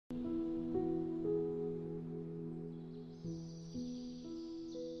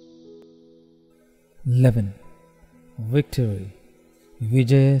11. Victory.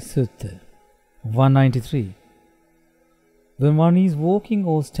 Vijaya Sutta. 193. When one is walking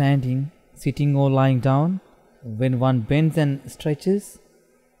or standing, sitting or lying down, when one bends and stretches,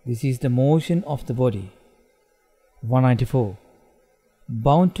 this is the motion of the body. 194.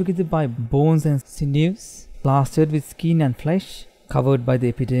 Bound together by bones and sinews, plastered with skin and flesh, covered by the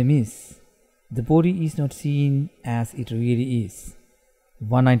epidermis, the body is not seen as it really is.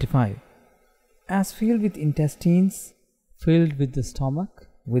 195. As filled with intestines, filled with the stomach,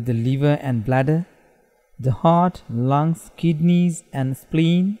 with the liver and bladder, the heart, lungs, kidneys and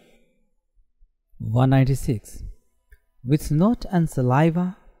spleen. 196. With snot and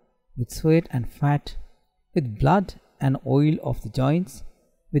saliva, with sweat and fat, with blood and oil of the joints,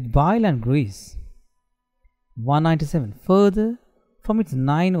 with bile and grease. 197. Further, from its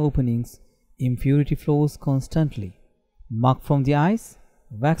 9 openings, impurity flows constantly, muck from the eyes,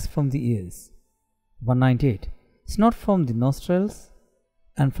 wax from the ears. 198. Snot from the nostrils,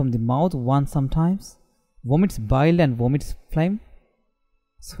 and from the mouth one sometimes vomits bile and vomits phlegm.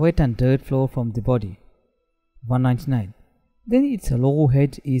 Sweat and dirt flow from the body. 199. Then its low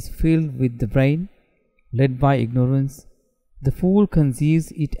head is filled with the brain, led by ignorance. The fool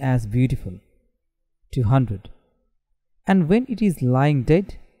conceives it as beautiful. 200. And when it is lying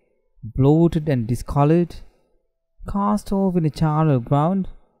dead, bloated and discolored, cast off in a charnel ground,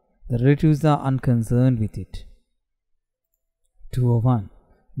 the relatives are unconcerned with it. 201.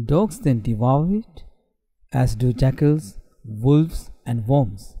 Dogs then devour it, as do jackals, wolves and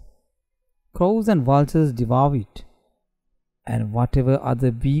worms. Crows and vultures devour it, and whatever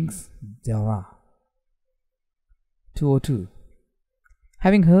other beings there are. 202.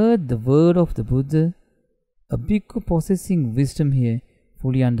 Having heard the word of the Buddha, a Bhikkhu possessing wisdom here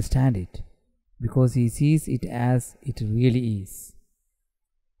fully understands it, because he sees it as it really is.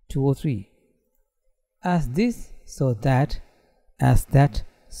 203. As this, so that, as that,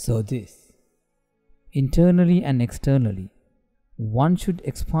 so this. Internally and externally, one should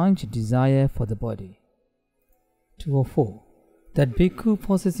expunge desire for the body. 204. That Bhikkhu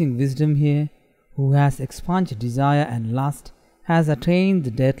possessing wisdom here, who has expunged desire and lust, has attained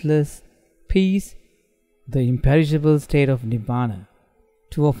the deathless peace, the imperishable state of Nibbana.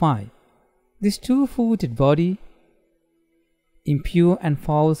 205. This two-footed body, impure and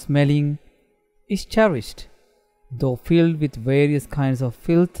foul-smelling, is cherished, though filled with various kinds of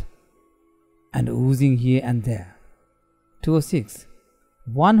filth and oozing here and there. 206.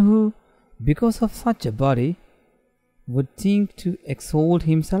 One who, because of such a body, would think to exalt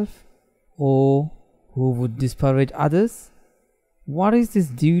himself, or who would disparage others, what is this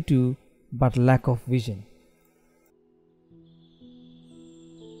due to but lack of vision?